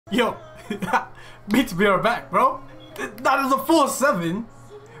Yo, BTOB are back, bro. Not as a full 7,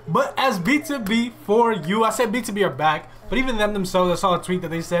 but as BTOB for you. I said BTOB are back, but even them themselves, I saw a tweet that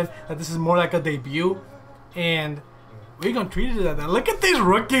they said that this is more like a debut, and we're gonna treat it as that. Look at these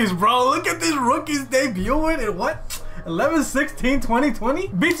rookies, bro. Look at these rookies debuting in what? 11/16/2020.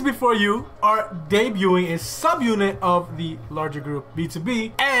 BTOB for you are debuting a subunit of the larger group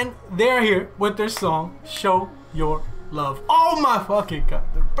BTOB, and they're here with their song "Show Your Love." Oh my fucking god,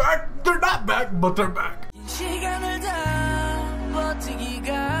 they're back. They're not back, but they're back.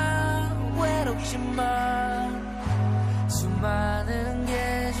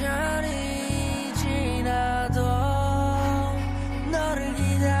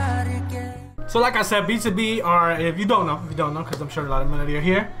 So like I said, BTOB are, if you don't know, because I'm sure a lot of melody are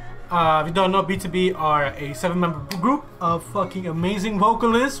here. If you don't know, BTOB are a 7-member group of fucking amazing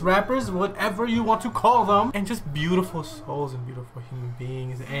vocalists, rappers, whatever you want to call them, and just beautiful souls and beautiful human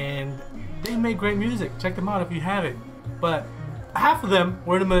beings. And they make great music. Check them out if you haven't. But half of them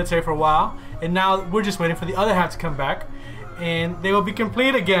were in the military for a while, and now we're just waiting for the other half to come back, and they will be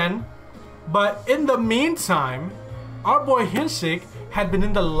complete again. But in the meantime, our boy Hinshik had been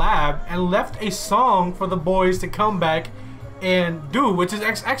in the lab and left a song for the boys to come back and do, which is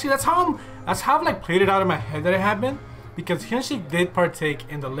actually that's how I've like played it out in my head that it happened, because Hinshik did partake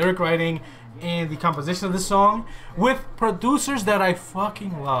in the lyric writing and the composition of the song with producers that I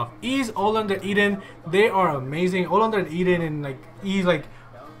fucking love. Ease, Olander, Eden, they are amazing. Olander, Eden, and like Ease, like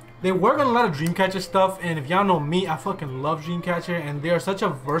they work on a lot of Dreamcatcher stuff, and if y'all know me, I fucking love Dreamcatcher, and they are such a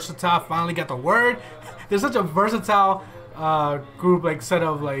versatile, finally got the word, they're such a versatile group, like set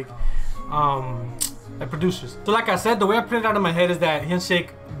of like producers. So like I said, the way I put it out in my head is that Hinshik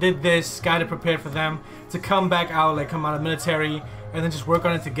did this, got it prepared for them to come back out, like come out of military, and then just work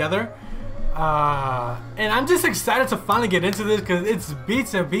on it together. And I'm just excited to finally get into this because it's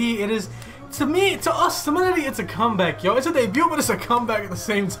BTOB. It is, to me, to us, similarly, it's a comeback, yo. It's a debut, but it's a comeback at the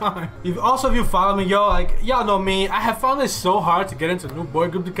same time. If you follow me, yo, like, y'all know me, I have found it so hard to get into new boy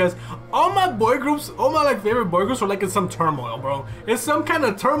groups because all my boy groups, all my like favorite boy groups are like in some turmoil, bro. It's some kind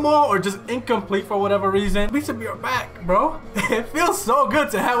of turmoil or just incomplete for whatever reason. BTOB are back, bro. It feels so good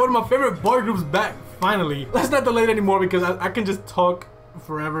to have one of my favorite boy groups back, finally. Let's not delay it anymore because I can just talk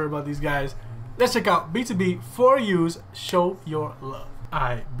forever about these guys. Let's check out BTOB for You's Show Your Love.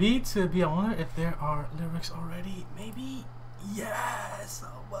 Alright, BTOB, I wonder if there are lyrics already. Maybe? Yes!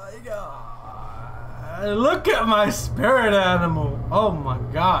 Oh my god. Look at my spirit animal. Oh my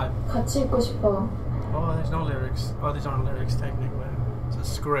god. 같이 있고 싶어. Oh, there's no lyrics. Oh, these aren't lyrics technically. It's a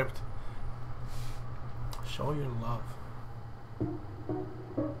script. Show your love.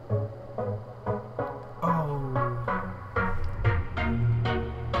 Oh.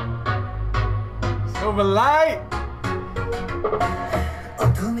 Silver light!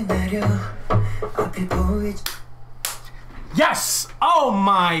 Yes! Oh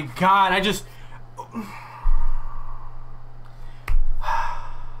my god, I just...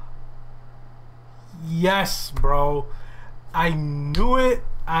 Yes, bro. I knew it.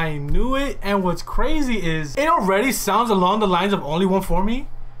 I knew it. And what's crazy is it already sounds along the lines of Only One For Me,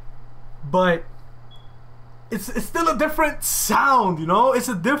 but it's still a different sound, you know? It's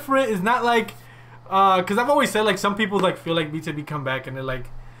not like... Because I've always said, like, some people like feel like BTOB come back and they're like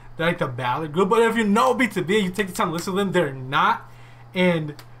the ballad group, but if you know BTOB, you take the time to listen to them, they're not.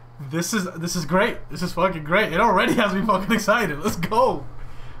 And this is great. This is fucking great. It already has me fucking excited. Let's go.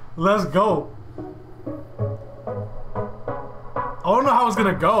 Let's go. I don't know how it's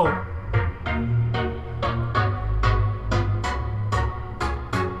gonna go.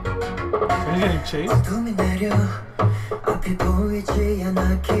 So he's getting chased. 앞이 보이지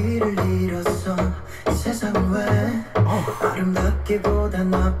않아 길을 잃었어 이 세상은 왜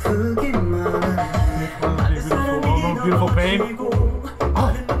아름답기보단 아프기만 해 beautiful pain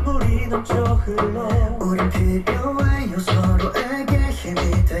많은 눈물이 넘쳐 흘러 우린 필요해요 서로에게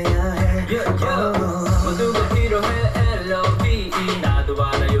힘이 돼야 해 모두가 필요해 LOVE 나도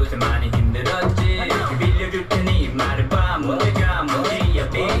알아 요새 많이 힘들었지 빌려줄 테니 말해봐 문제가 뭐지 I'll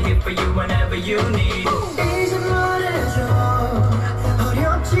be here for you whenever you need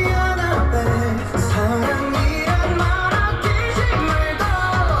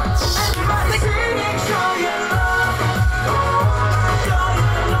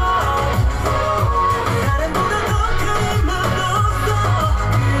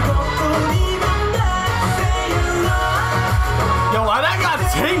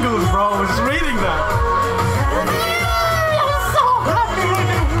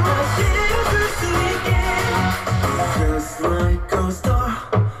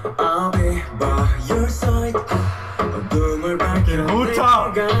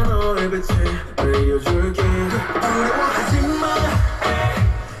너를 빛을 보여줄게 두려워하지마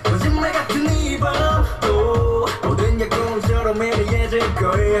거짓말 같은 이 밤도 모든 게 꿈처럼 희미해질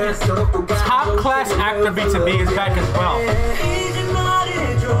거야 서로 꼭 Top class actor BTOB is back as well. 이제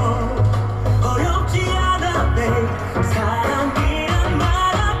말해줘 어렵지 않아 babe 사랑이란 말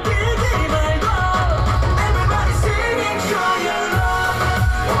아끼지 말고 Everybody singing show your love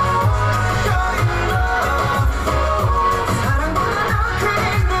show your love 사랑보다 더 큰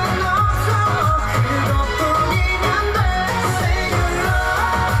힘은 없어 그것뿐이면 돼 Say your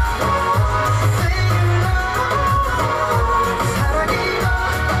love say your love 사랑이 더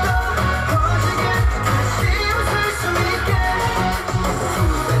커지게 다시 웃을 수 있게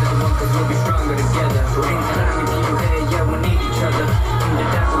We'll be stronger together 우린 사랑이 필요해 yeah we need each other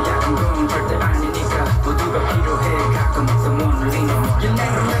힘들다고 약한 건 절대 아니니까 모두가 필요해 가끔 someone lean on You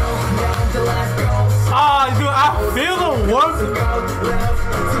never know down to last go Ah, dude, I feel the warmth.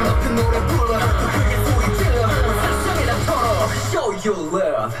 뜨겁게 노래 불러 크게 소리 질러 세상에다 털어 Show your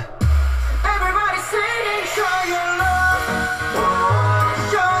love Everybody sing show your love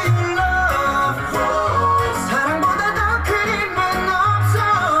Show your love 사랑보다 더 큰 힘은 없어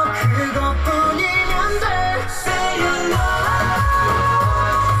그것뿐이면 돼 Say your love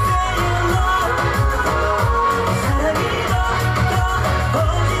Say your love 사랑이 더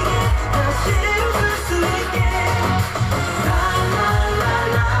커지게 다시 웃을 수 있게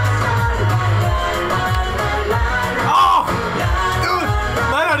Oh, dude,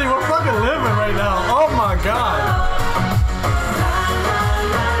 they're not even fucking living right now. Oh my god.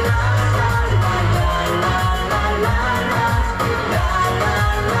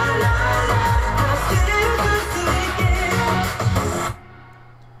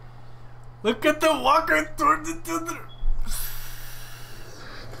 Look at the walker towards the.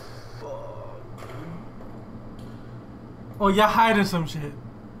 Oh, y'all hiding some shit.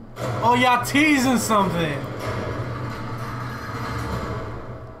 Oh, y'all teasing something.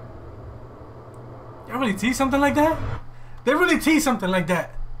 Y'all really tease something like that? They really tease something like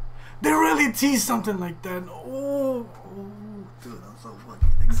that. They really tease something like that. Oh, dude, I'm so fucking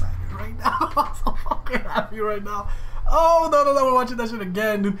excited right now. I'm so fucking happy right now. Oh, no, we're watching that shit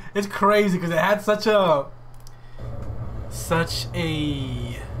again, dude. It's crazy because it had such a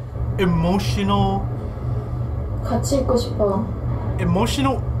emotional 같이 있고 싶어.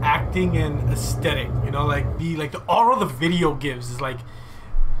 emotional acting and aesthetic, you know, like the aura the video gives is like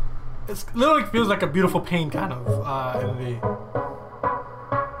it's literally feels like a beautiful paint kind of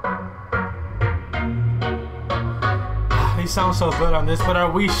they sound so good on this, but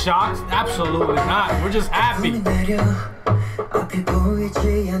are we shocked? Absolutely not. We're just happy. 앞이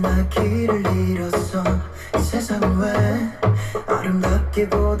보이지 않아 길을 잃었어 이 세상은 왜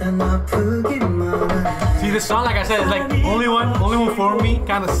아름답기보단 아프기만 해 See, this song, like I said, is like only one for me,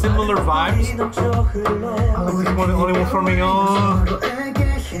 kind of similar vibes. I like this one, only one for me. Oh.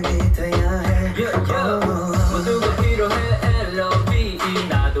 서로에게 힘이 돼야 해 모두가 필요해 LOVE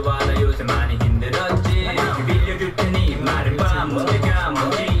나도 알아 요새 많이 힘들었지 빌려줄 테니 말해봐 문제가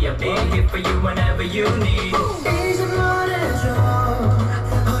뭔지 I'll be here for you whenever you need 이제 말해줘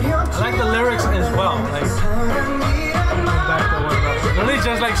I like the lyrics as well. Like, back to one love. Really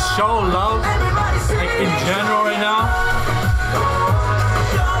just like show love, like in general right now.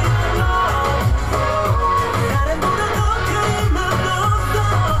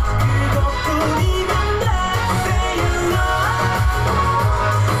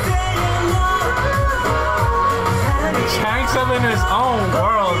 Chang's up in his own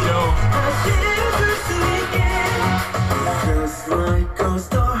world, yo. Just like a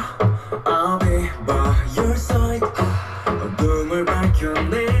star, I'll be by your side. 어둠을 밝혀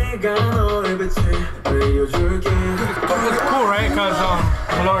내가 너의 빛을 보여줄게. It's cool, right? Because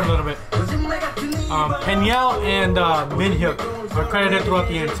I'll lower it a little bit. Peniel and Minhyuk are credited throughout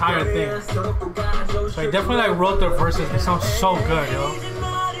the entire thing. So I definitely like wrote their verses. They sound so good, yo.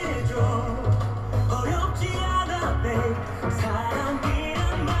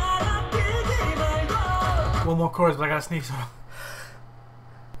 One more chorus, but I gotta sneeze.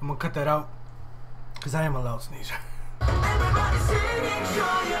 I'm gonna cut that out because I am a loud sneezer.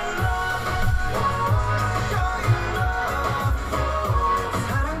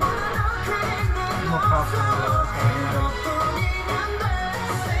 More confident.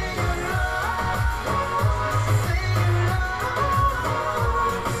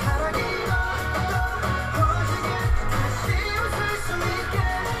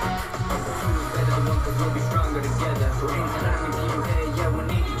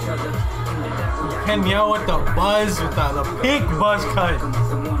 Peniel with the buzz, with the pink buzz cut.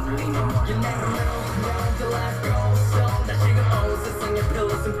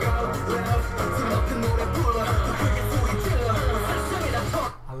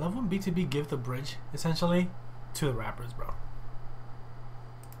 I love when BTOB give the bridge, essentially, to the rappers, bro.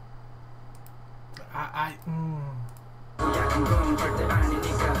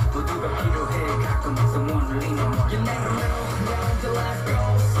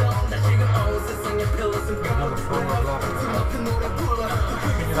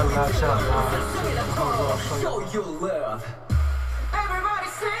 Show you love. Everybody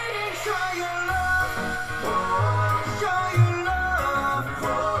sing, show you love. Show you love.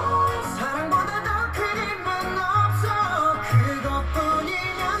 사랑보다 더 큰 힘은 없어.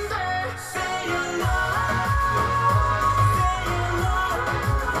 그것뿐이면 돼. Say you love.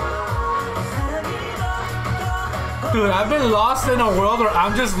 Dude, I've been lost in a world where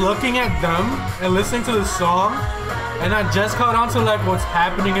I'm just looking at them and listening to the song, and I just caught on to like what's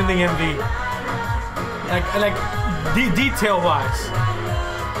happening in the MV, like detail wise.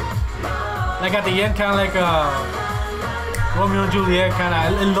 Like at the end, kind of like Romeo and Juliet, kind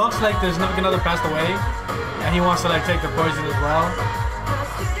of. It looks like their significant other passed away, and he wants to like take the poison as well.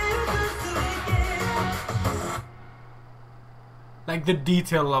 Like the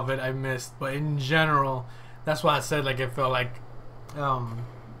detail of it, I missed, but in general. That's why I said like it felt like,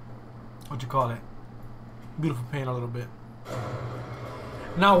 what you call it? Beautiful Pain a little bit.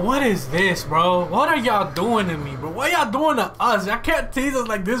 Now what is this, bro? What are y'all doing to me, bro? What y'all doing to us? Y'all can't tease us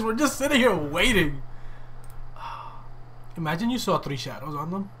like this. We're just sitting here waiting. Imagine you saw 3 shadows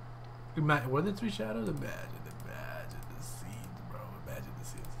on them. Were there 3 shadows? Imagine the scenes, bro. Imagine the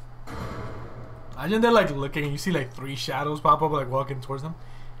scenes. Imagine they're like looking and you see like 3 shadows pop up like walking towards them.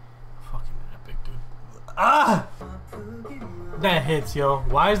 Ah! That hits, yo.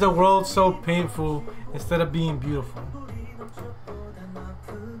 Why is the world so painful instead of being beautiful?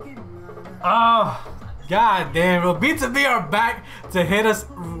 Ah! God damn, bro. BTOB are back to hit us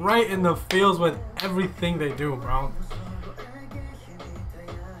right in the feels with everything they do, bro.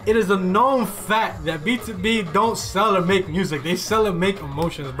 It is a known fact that BTOB don't sell or make music. They sell and make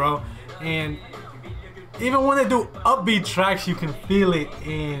emotions, bro. And even when they do upbeat tracks, you can feel it,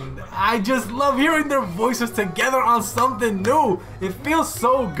 and I just love hearing their voices together on something new. It feels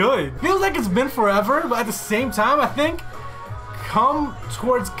so good. Feels like it's been forever, but at the same time, I think come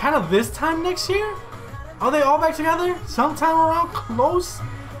towards kind of this time next year, are they all back together? Sometime around close?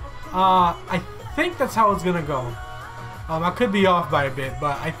 I think that's how it's gonna go. I could be off by a bit,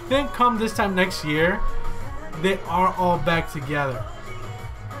 but I think come this time next year, they are all back together.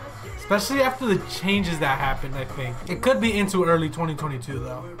 Especially after the changes that happened, I think. It could be into early 2022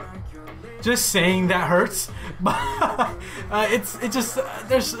 though. Just saying that hurts. But it's just,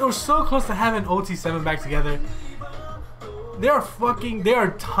 they're so close to having OT7 back together. They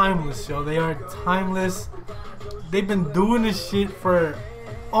are timeless, yo. They are timeless. They've been doing this shit for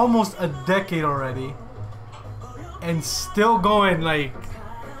almost a decade already. And still going, like,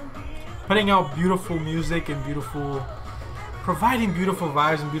 putting out beautiful music and providing beautiful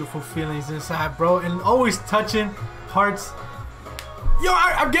vibes and beautiful feelings inside, bro, and always touching hearts. Yo,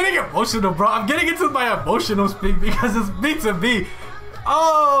 I'm getting emotional, bro. I'm getting into my emotional speak because it's BTOB.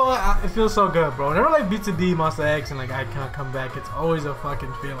 Oh, it feels so good, bro. Whenever like BTOB, Monster X, and like I can't come back, it's always a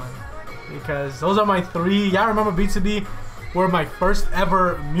fucking feeling because those are my 3. Y'all remember BTOB were my first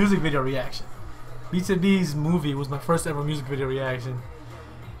ever music video reaction. BTOB's movie was my first ever music video reaction,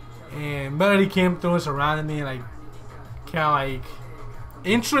 and Melody came through and surrounded me and like kind of like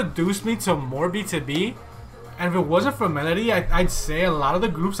introduced me to more BTOB. And if it wasn't for Melody, I'd say a lot of the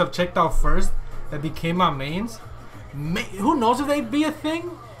groups I've checked out first that became my mains, who knows if they'd be a thing,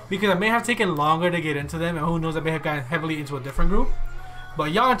 because I may have taken longer to get into them, and who knows, I may have gotten heavily into a different group.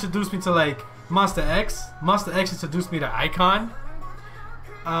 But y'all introduced me to like Monster X. Monster X introduced me to Icon,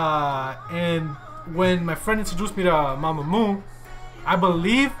 and when my friend introduced me to Mamamoo, I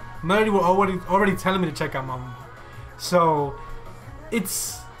believe Melody were already telling me to check out Mamamoo. So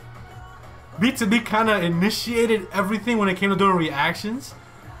it's BTOB kind of initiated everything when it came to doing reactions,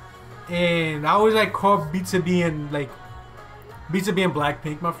 and I always like call BTOB and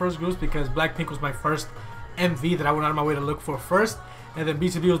Blackpink my first groups, because Blackpink was my first MV that I went out of my way to look for first, and then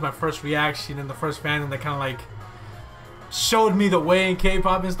BTOB was my first reaction and the first fandom that kind of like showed me the way in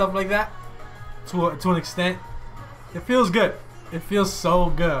K-pop and stuff like that to an extent. It feels good. It feels so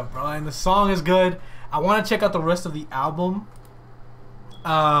good, bro, and the song is good. I want to check out the rest of the album.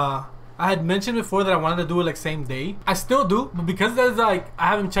 I had mentioned before that I wanted to do it like same day. I still do, but because there's like I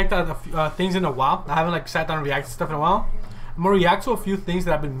haven't checked out a few, things in a while. I haven't like sat down and reacted to stuff in a while. I'm gonna react to a few things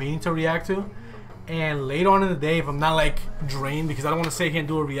that I've been meaning to react to, and later on in the day, if I'm not like drained, because I don't want to sit here and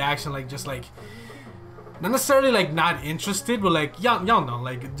do a reaction like just like not necessarily like not interested, but like y'all know,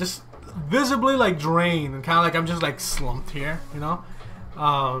 like just visibly like drained and kind of like I'm just like slumped here, you know.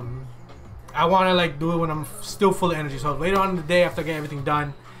 I want to like do it when I'm still full of energy. So later on in the day, after I get everything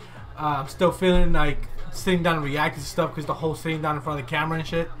done, I'm still feeling like sitting down and reacting to stuff, because the whole sitting down in front of the camera and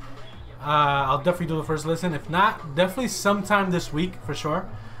shit. I'll definitely do the first listen. If not, definitely sometime this week for sure.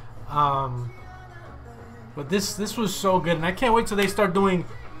 But this was so good, and I can't wait till they start doing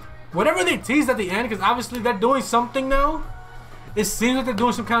whatever they teased at the end, because obviously they're doing something now. It seems like they're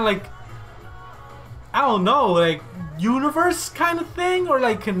doing some kind of like, I don't know, like universe kind of thing, or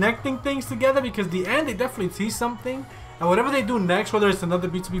like connecting things together, because the end they definitely tease something. And whatever they do next, whether it's another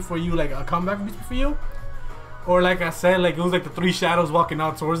BTOB for you, like a comeback BTOB for you, or like I said, like it was like the 3 shadows walking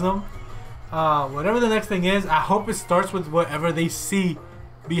out towards them. Whatever the next thing is, I hope it starts with whatever they see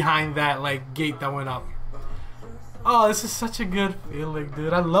behind that like gate that went up. Oh, this is such a good feeling,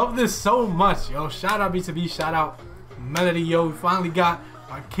 dude. I love this so much, yo. Shout out BTOB, shout out Melody, yo. We finally got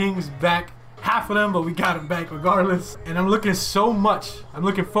our kings back. Half of them, but we got them back regardless. And I'm looking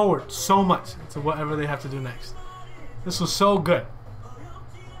forward so much to whatever they have to do next. This was so good.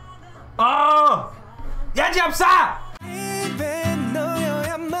 Oh! 야지합사!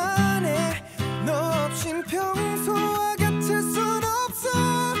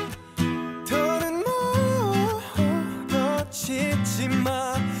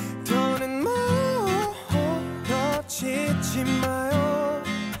 더는 뭐 놓치지 마.